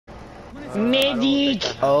Medic!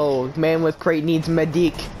 Oh, man with crate needs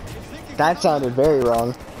medic. That sounded very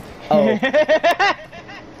wrong. Oh.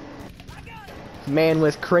 Man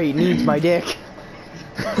with crate needs my dick.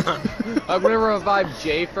 I'm gonna revive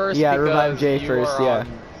Jay first. Yeah, because revive Jay you first, are yeah.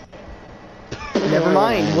 on- Never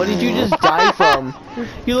mind, what did you just die from?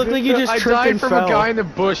 You look like you just I tripped died and from fell. a guy in the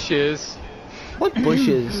bushes. What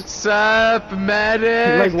bushes? Sup,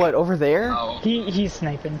 medic? Like what, over there? Oh. He's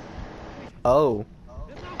sniping. Oh.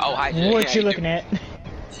 Oh, hi, Jay. What How you you looking at?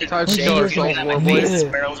 Time to Jay, kill you're ourselves, looking at my boys. face.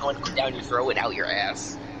 Sparrow's going down your throat and out your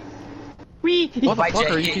ass. Wee! What the Bye, fuck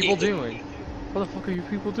are Jay. you people doing? What the fuck are you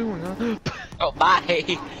people doing, huh? Oh, bye.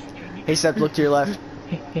 Hey Sep, look to your left.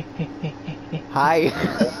 Hi.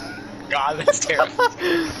 God, that's terrible.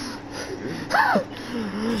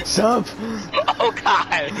 Sup? Oh,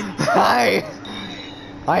 God. Hi.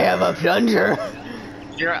 I have a plunger.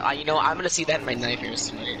 You know, I'm gonna see that in my nightmares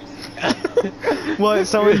tonight. What,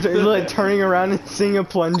 someone like, turning around and seeing a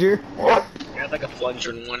plunger? I have like a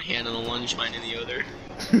plunger in one hand and a lunge mine in the other.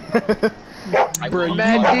 I Bro, will you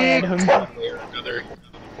medic! mad, homie. one way or another.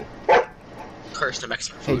 Curse the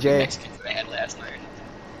Mexican food. Hey, Jay. Mexicans that I had last night.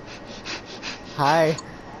 Hi.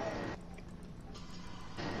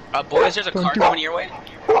 Boys, there's a car coming your way.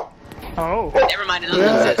 Oh. Never mind, it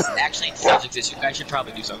doesn't exist. Actually, it does exist. You guys should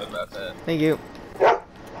probably do something about that. Thank you.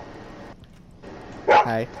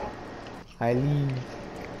 Hi. Hi, leave.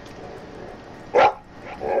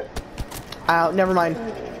 Ow, never mind.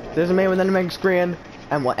 There's a man with an MX Grand.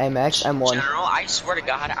 M1, MX, M1. General, I swear to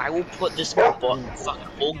God, I will put this fucking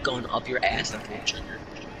whole gun up your ass and pull the trigger.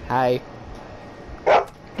 Hi.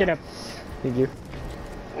 Get up. Thank you.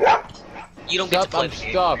 You don't get to Stuck, play I'm the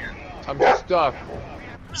game. stuck. I'm stuck.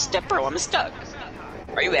 Step bro, I'm stuck.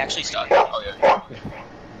 Are you actually stuck? Oh yeah.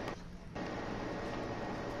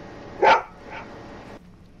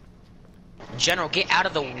 General, get out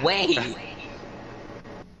of the way!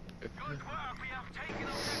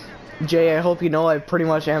 Jay, I hope you know I pretty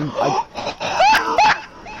much am.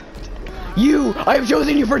 You! I have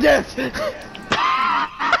chosen you for death! It's like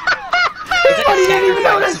I didn't even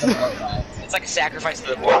notice! to the blood god. It's like a sacrifice to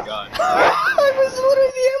the blood god. I was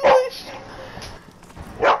literally the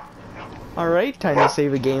ambush! Alright, time to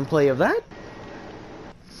save a gameplay of that.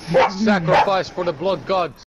 Sacrifice for the blood gods.